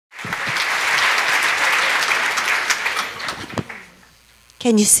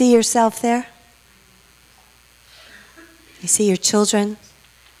Can you see yourself there? You see your children,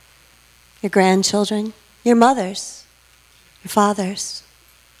 your grandchildren, your mothers, your fathers,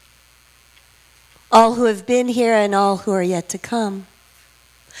 all who have been here and all who are yet to come.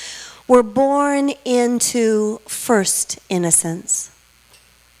 We're born into first innocence.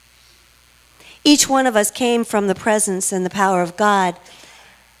 Each one of us came from the presence and the power of God,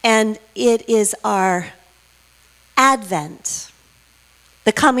 and it is our advent,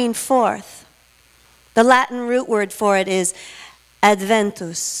 the coming forth. The Latin root word for it is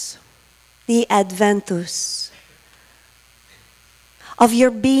adventus, the adventus of your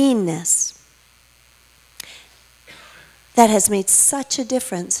beingness that has made such a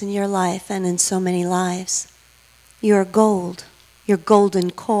difference in your life and in so many lives. You're gold, your golden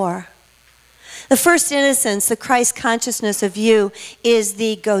core. The first innocence, the Christ consciousness of you, is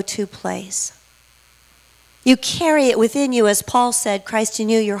the go-to place. You carry it within you, as Paul said, Christ in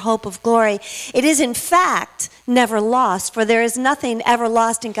you, your hope of glory. It is in fact never lost, for there is nothing ever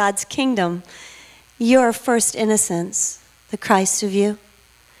lost in God's kingdom. Your first innocence, the Christ of you,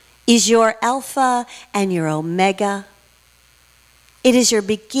 is your Alpha and your Omega. It is your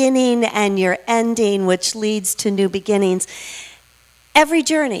beginning and your ending, which leads to new beginnings. Every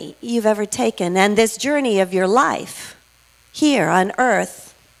journey you've ever taken, and this journey of your life here on earth,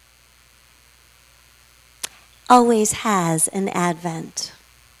 always has an advent.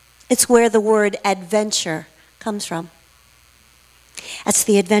 It's where the word adventure comes from. That's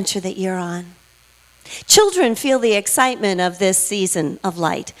the adventure that you're on. Children feel the excitement of this season of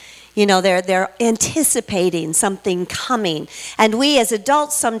light. You know, they're anticipating something coming. And we as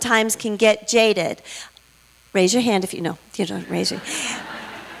adults sometimes can get jaded. Raise your hand if you know. You don't raise it.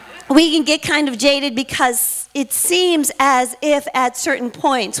 We can get kind of jaded because it seems as if at certain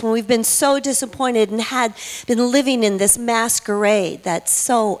points when we've been so disappointed and had been living in this masquerade that's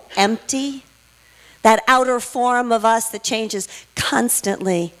so empty, that outer form of us that changes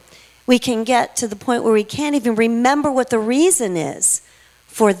constantly, we can get to the point where we can't even remember what the reason is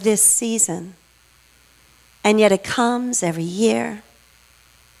for this season. And yet it comes every year.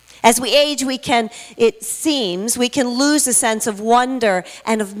 As we age, it seems, we can lose a sense of wonder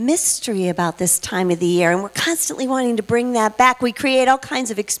and of mystery about this time of the year. And we're constantly wanting to bring that back. We create all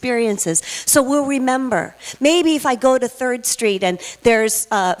kinds of experiences. So we'll remember. Maybe if I go to 3rd Street and there's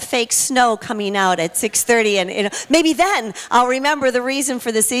fake snow coming out at 6:30, and maybe then I'll remember the reason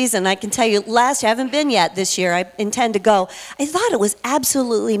for the season. I can tell you, last year, I haven't been yet this year. I intend to go. I thought it was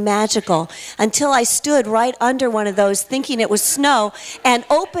absolutely magical until I stood right under one of those thinking it was snow and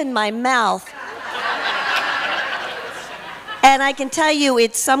opened my mouth, and I can tell you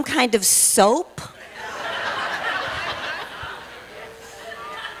it's some kind of soap.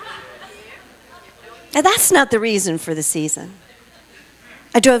 Now that's not the reason for the season.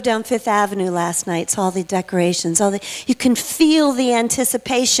 I drove down 5th Avenue last night, saw all the decorations, you can feel the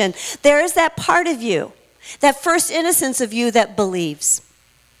anticipation. There is that part of you, that first innocence of you that believes,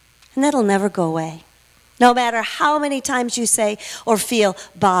 and that'll never go away. No matter how many times you say or feel,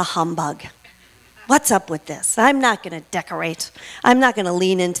 bah humbug. What's up with this? I'm not going to decorate. I'm not going to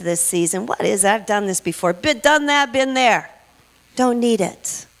lean into this season. What is that? I've done this before. Done that, been there. Don't need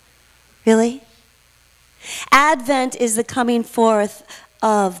it. Really? Advent is the coming forth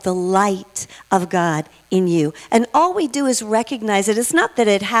of the light of God in you. And all we do is recognize it. It's not that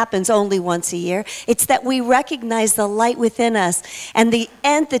it happens only once a year. It's that we recognize the light within us and the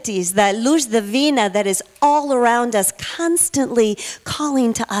entities, the luz divina that is all around us, constantly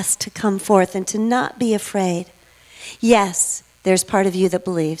calling to us to come forth and to not be afraid. Yes, there's part of you that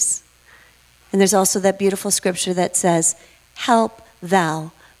believes. And there's also that beautiful scripture that says, help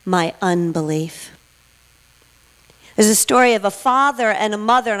thou my unbelief. There's a story of a father and a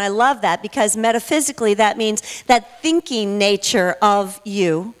mother, and I love that because metaphysically that means that thinking nature of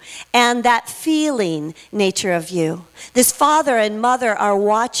you and that feeling nature of you. This father and mother are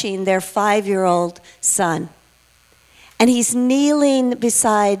watching their 5-year-old son, and he's kneeling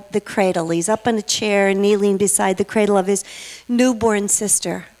beside the cradle. He's up in a chair, kneeling beside the cradle of his newborn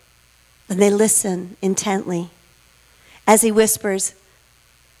sister, and they listen intently as he whispers,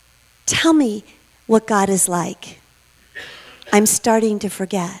 tell me what God is like. I'm starting to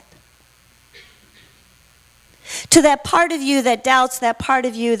forget. To that part of you that doubts, that part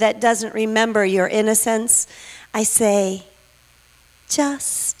of you that doesn't remember your innocence, I say,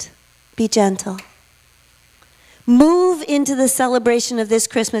 just be gentle. Move into the celebration of this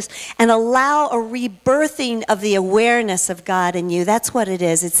Christmas and allow a rebirthing of the awareness of God in you. That's what it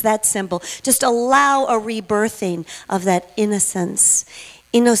is. It's that simple. Just allow a rebirthing of that innocence,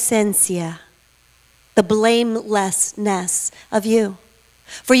 innocencia, the blamelessness of you.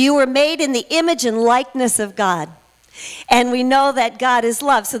 For you were made in the image and likeness of God. And we know that God is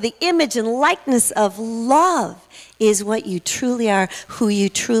love. So the image and likeness of love is what you truly are, who you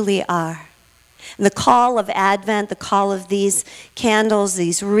truly are. And the call of Advent, the call of these candles,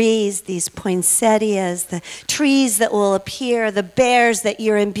 these wreaths, these poinsettias, the trees that will appear, the bears that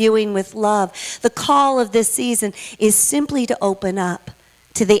you're imbuing with love, the call of this season is simply to open up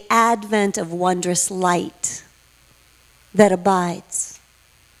to the advent of wondrous light that abides,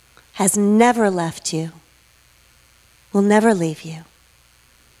 has never left you, will never leave you,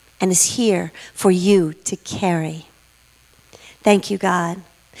 and is here for you to carry. Thank you, God.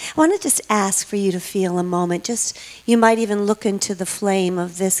 I want to just ask for you to feel a moment. Just, you might even look into the flame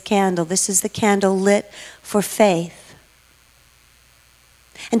of this candle. This is the candle lit for faith.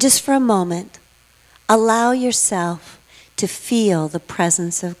 And just for a moment, allow yourself to feel the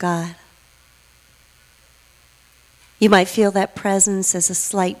presence of God. You might feel that presence as a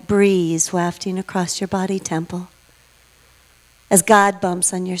slight breeze wafting across your body temple, as God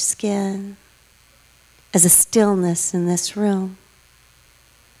bumps on your skin, as a stillness in this room,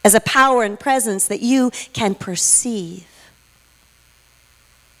 as a power and presence that you can perceive.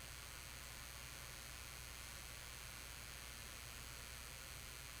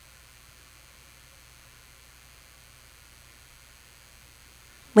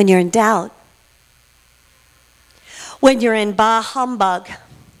 When you're in doubt, when you're in bah humbug,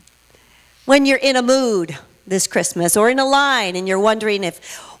 when you're in a mood this Christmas or in a line and you're wondering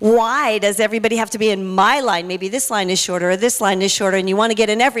why does everybody have to be in my line? Maybe this line is shorter or this line is shorter and you want to get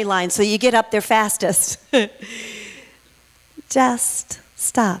in every line so you get up there fastest. Just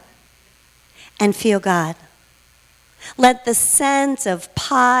stop and feel God. Let the scent of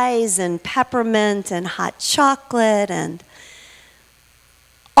pies and peppermint and hot chocolate and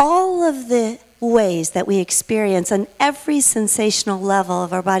all of the ways that we experience on every sensational level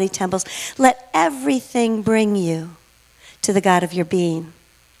of our body temples, let everything bring you to the God of your being.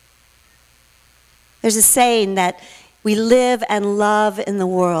 There's a saying that we live and love in the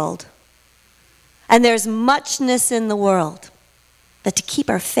world, and there's muchness in the world, but to keep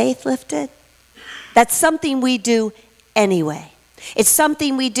our faith lifted, that's something we do anyway. It's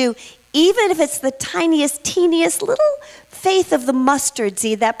something we do even if it's the tiniest, teeniest little faith of the mustard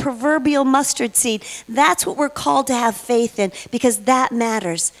seed, that proverbial mustard seed. That's what we're called to have faith in, because that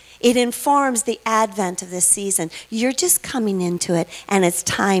matters. It informs the advent of this season. You're just coming into it, and it's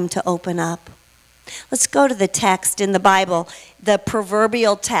time to open up. Let's go to the text in the Bible. The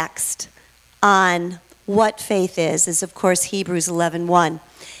proverbial text on what faith is of course Hebrews 11:1.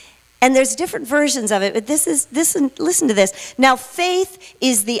 And there's different versions of it, but listen to this. Now, faith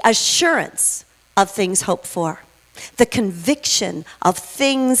is the assurance of things hoped for, the conviction of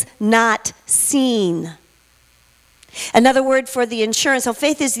things not seen. Another word for the assurance. So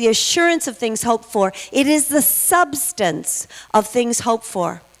faith is the assurance of things hoped for. It is the substance of things hoped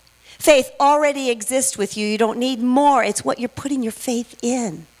for. Faith already exists with you. You don't need more. It's what you're putting your faith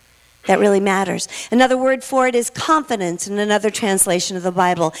in that really matters. Another word for it is confidence in another translation of the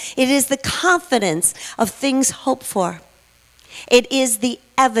Bible. It is the confidence of things hoped for. It is the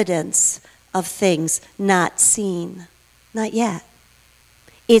evidence of things not seen. Not yet.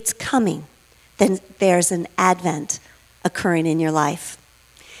 It's coming. Then there's an advent occurring in your life.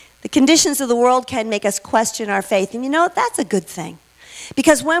 The conditions of the world can make us question our faith. And you know, that's a good thing.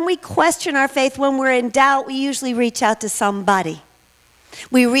 Because when we question our faith, when we're in doubt, we usually reach out to somebody.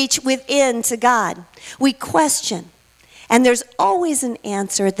 We reach within to God. We question. And there's always an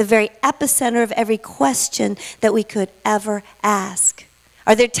answer at the very epicenter of every question that we could ever ask.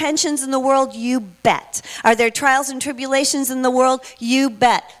 Are there tensions in the world? You bet. Are there trials and tribulations in the world? You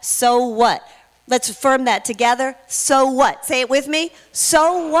bet. So what? Let's affirm that together. So what? Say it with me.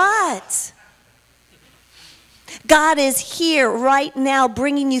 So what? God is here right now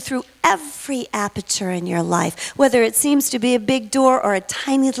bringing you through every aperture in your life, whether it seems to be a big door or a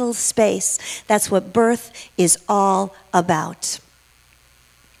tiny little space. That's what birth is all about.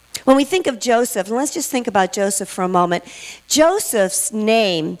 When we think of Joseph, and let's just think about Joseph for a moment. Joseph's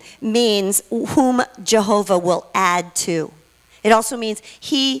name means whom Jehovah will add to. It also means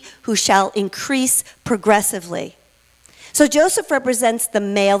he who shall increase progressively. So Joseph represents the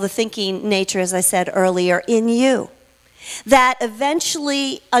male, the thinking nature, as I said earlier, in you, that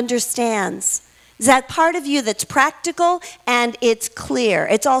eventually understands. That part of you that's practical and it's clear.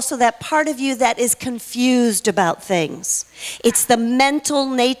 It's also that part of you that is confused about things. It's the mental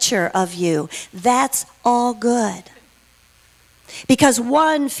nature of you. That's all good. Because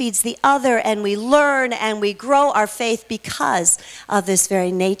one feeds the other, and we learn and we grow our faith because of this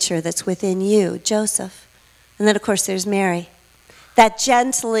very nature that's within you, Joseph. And then, of course, there's Mary. That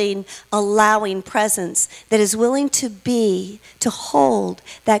gentling, allowing presence that is willing to hold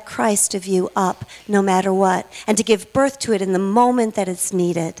that Christ of you up no matter what, and to give birth to it in the moment that it's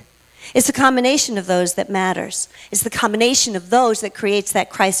needed. It's the combination of those that matters. It's the combination of those that creates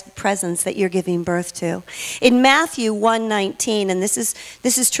that Christ presence that you're giving birth to. In Matthew 1:19, and this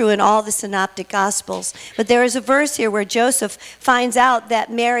is true in all the synoptic gospels, but there is a verse here where Joseph finds out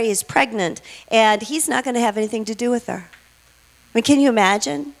that Mary is pregnant, and he's not going to have anything to do with her. I mean, can you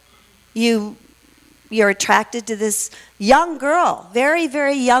imagine? You're attracted to this young girl, very,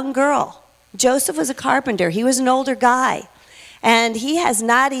 very young girl. Joseph was a carpenter. He was an older guy. And he has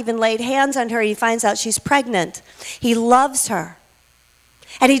not even laid hands on her. He finds out she's pregnant. He loves her.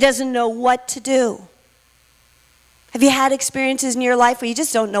 And he doesn't know what to do. Have you had experiences in your life where you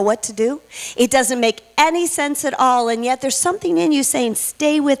just don't know what to do? It doesn't make any sense at all, and yet there's something in you saying,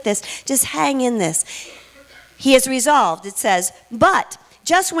 stay with this, just hang in this. He has resolved, it says, but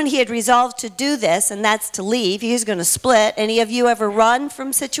just when he had resolved to do this, and that's to leave, he was going to split. Any of you ever run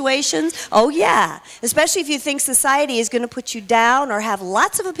from situations? Oh, yeah. Especially if you think society is going to put you down or have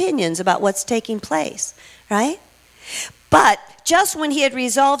lots of opinions about what's taking place, right? But just when he had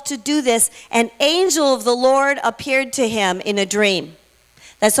resolved to do this, an angel of the Lord appeared to him in a dream.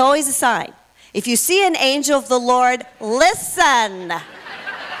 That's always a sign. If you see an angel of the Lord, listen.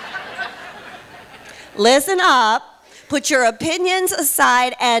 Listen up. Put your opinions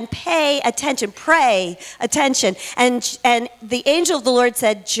aside and pay attention. Pray attention. And the angel of the Lord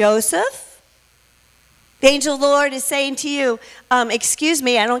said, Joseph, the angel of the Lord is saying to you, excuse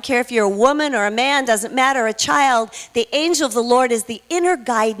me, I don't care if you're a woman or a man, doesn't matter, a child. The angel of the Lord is the inner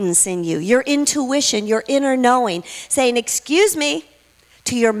guidance in you, your intuition, your inner knowing, saying, excuse me,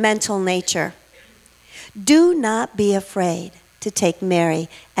 to your mental nature. Do not be afraid to take Mary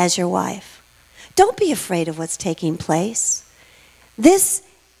as your wife. Don't be afraid of what's taking place. This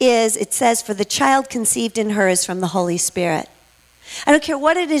is, it says, for the child conceived in her is from the Holy Spirit. I don't care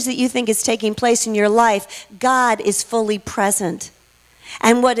what it is that you think is taking place in your life, God is fully present.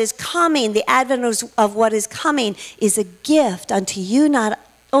 And what is coming, the advent of what is coming, is a gift unto you, not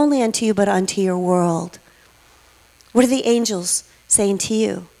only unto you, but unto your world. What are the angels saying to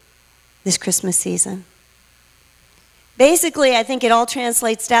you this Christmas season? Basically, I think it all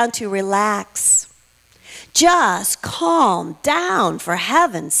translates down to relax. Just calm down, for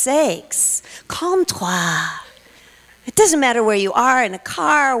heaven's sakes. Calme-toi. It doesn't matter where you are, in a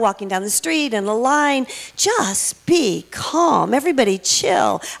car, walking down the street, in a line. Just be calm. Everybody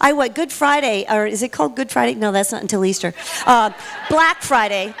chill. Good Friday, or is it called Good Friday? No, that's not until Easter. Black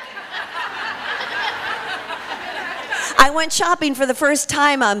Friday. I went shopping for the first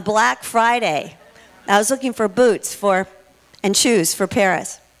time on Black Friday. I was looking for boots and shoes for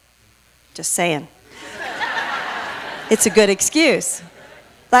Paris. Just saying. It's a good excuse.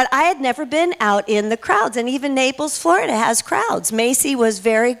 But I had never been out in the crowds, and even Naples, Florida has crowds. Macy's was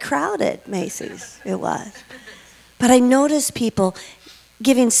very crowded, Macy's, it was. But I noticed people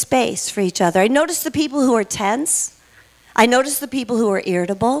giving space for each other. I noticed the people who are tense. I noticed the people who are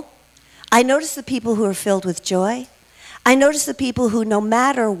irritable. I noticed the people who are filled with joy. I noticed the people who, no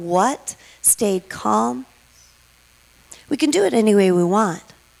matter what, stayed calm. We can do it any way we want.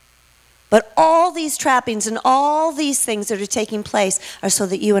 But all these trappings and all these things that are taking place are so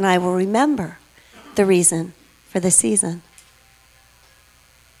that you and I will remember the reason for the season.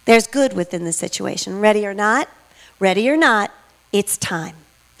 There's good within the situation. Ready or not, it's time.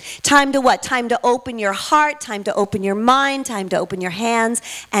 Time to what? Time to open your heart, time to open your mind, time to open your hands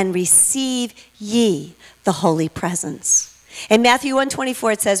and receive ye the holy presence. In Matthew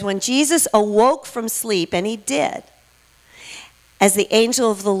 1:24 it says, when Jesus awoke from sleep, and he did, as the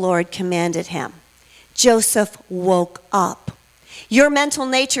angel of the Lord commanded him, Joseph woke up. Your mental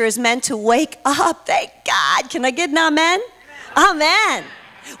nature is meant to wake up. Thank God. Can I get an amen? Amen.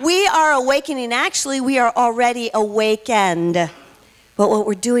 We are awakening. Actually, we are already awakened. But what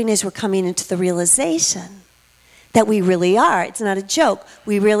we're doing is we're coming into the realization that we really are. It's not a joke.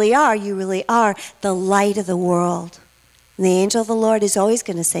 We really are. You really are the light of the world. And the angel of the Lord is always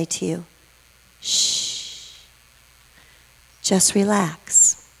going to say to you, shh. Just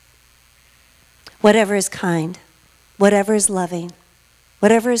relax. Whatever is kind, whatever is loving,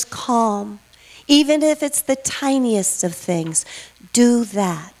 whatever is calm, even if it's the tiniest of things, do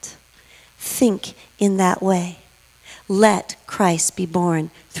that. Think in that way. Let Christ be born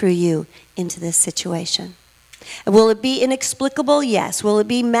through you into this situation. Will it be inexplicable? Yes. Will it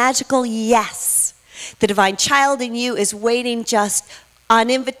be magical? Yes. The divine child in you is waiting just on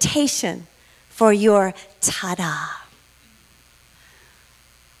invitation for your ta-da.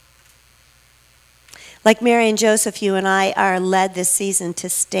 Like Mary and Joseph, you and I are led this season to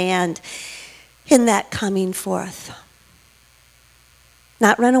stand in that coming forth.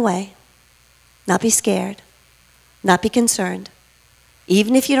 Not run away, not be scared, not be concerned.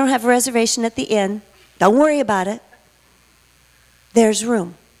 Even if you don't have a reservation at the inn, don't worry about it. There's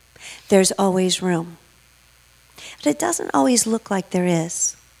room. There's always room. But it doesn't always look like there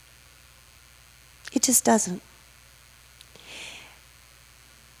is. It just doesn't.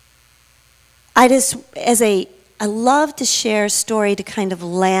 I love to share a story to kind of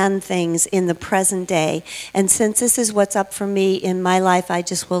land things in the present day. And since this is what's up for me in my life, I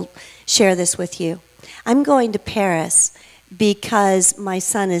just will share this with you. I'm going to Paris because my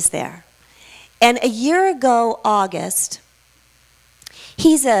son is there. And a year ago, August,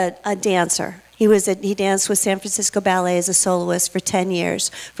 he's a dancer. He danced with San Francisco Ballet as a soloist for 10 years,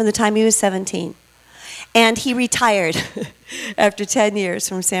 from the time he was 17. And he retired after 10 years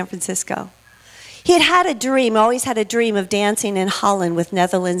from San Francisco. He had a dream, always had a dream of dancing in Holland with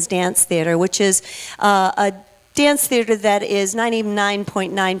Netherlands Dance Theater, which is a dance theater that is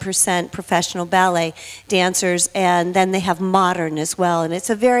 99.9% professional ballet dancers, and then they have modern as well. And it's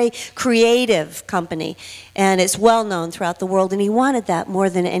a very creative company, and it's well known throughout the world, and he wanted that more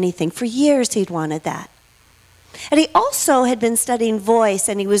than anything. For years he'd wanted that. And he also had been studying voice,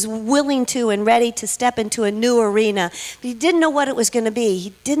 and he was willing to and ready to step into a new arena, but he didn't know what it was going to be.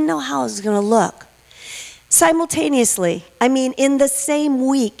 He didn't know how it was going to look. Simultaneously, in the same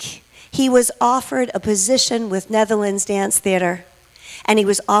week, he was offered a position with Netherlands Dance Theater, and he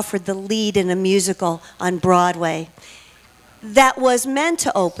was offered the lead in a musical on Broadway that was meant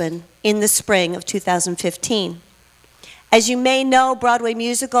to open in the spring of 2015. As you may know, Broadway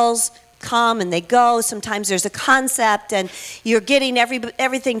musicals come and they go. Sometimes there's a concept and you're getting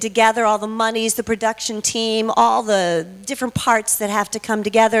everything together, all the monies, the production team, all the different parts that have to come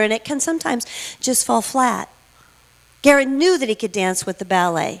together, and it can sometimes just fall flat. Garen knew that he could dance with the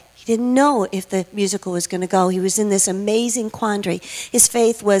ballet. He didn't know if the musical was going to go. He was in this amazing quandary. His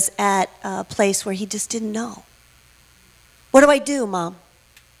faith was at a place where he just didn't know. What do I do, Mom?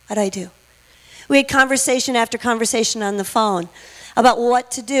 What do I do? We had conversation after conversation on the phone about what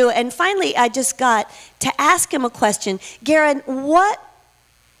to do. And finally, I just got to ask him a question. Garen, what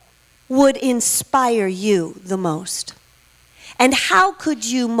would inspire you the most? And how could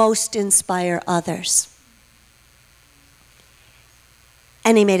you most inspire others?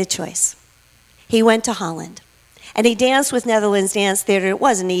 And he made a choice. He went to Holland. And he danced with Netherlands Dance Theater. It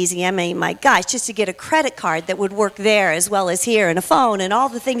wasn't easy. My gosh, just to get a credit card that would work there as well as here, and a phone, and all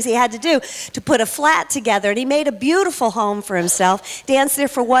the things he had to do to put a flat together. And he made a beautiful home for himself, danced there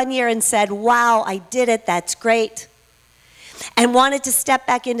for 1 year and said, wow, I did it, that's great. And wanted to step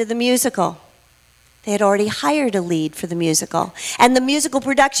back into the musical. They had already hired a lead for the musical. And the musical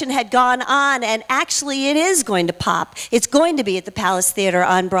production had gone on, and actually it is going to pop. It's going to be at the Palace Theater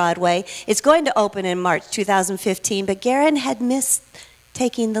on Broadway. It's going to open in March 2015, but Garen had missed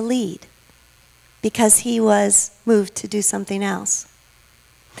taking the lead because he was moved to do something else.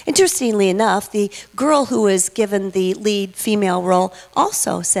 Interestingly enough, the girl who was given the lead female role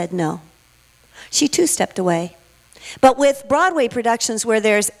also said no. She too stepped away. But with Broadway productions where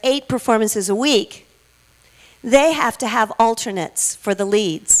there's 8 performances a week, they have to have alternates for the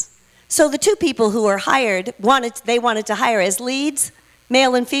leads. So the 2 people who were hired, they wanted to hire as leads,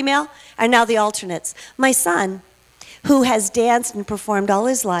 male and female, are now the alternates. My son, who has danced and performed all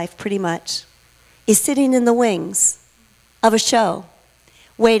his life pretty much, is sitting in the wings of a show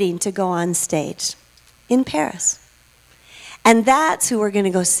waiting to go on stage in Paris. And that's who we're going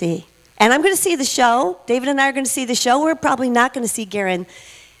to go see. And I'm going to see the show. David and I are going to see the show. We're probably not going to see Garen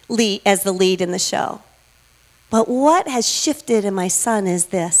Lee as the lead in the show. But what has shifted in my son is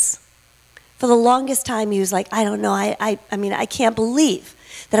this. For the longest time, he was like, I don't know, I can't believe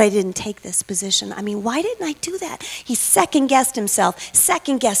that I didn't take this position. Why didn't I do that? He second-guessed himself,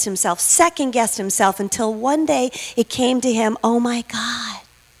 second-guessed himself, second-guessed himself, until one day it came to him, oh my God,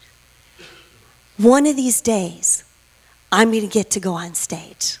 one of these days, I'm going to get to go on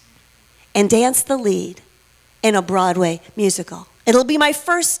stage and dance the lead in a Broadway musical. It'll be my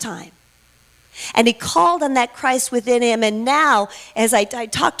first time. And he called on that Christ within him, and now, as I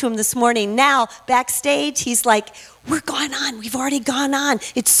talked to him this morning, now, backstage, he's like, we're going on, we've already gone on.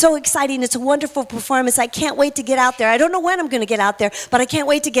 It's so exciting, it's a wonderful performance, I can't wait to get out there. I don't know when I'm going to get out there, but I can't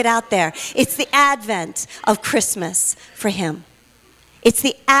wait to get out there. It's the advent of Christmas for him. It's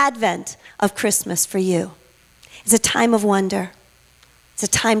the advent of Christmas for you. It's a time of wonder. It's a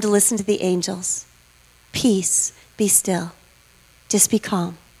time to listen to the angels. Peace, be still, just be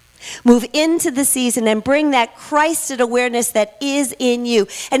calm. Move into the season and bring that Christed awareness that is in you.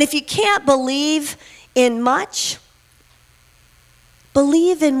 And if you can't believe in much,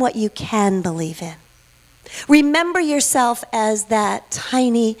 believe in what you can believe in. Remember yourself as that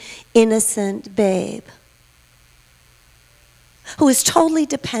tiny, innocent babe who is totally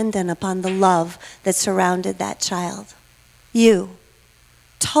dependent upon the love that surrounded that child. You,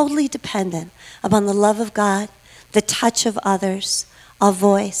 totally dependent upon the love of God, the touch of others, a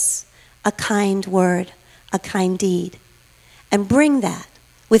voice, a kind word, a kind deed. And bring that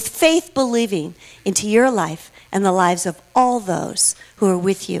with faith believing into your life and the lives of all those who are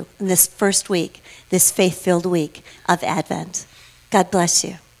with you in this first week, this faith-filled week of Advent. God bless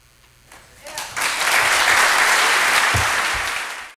you.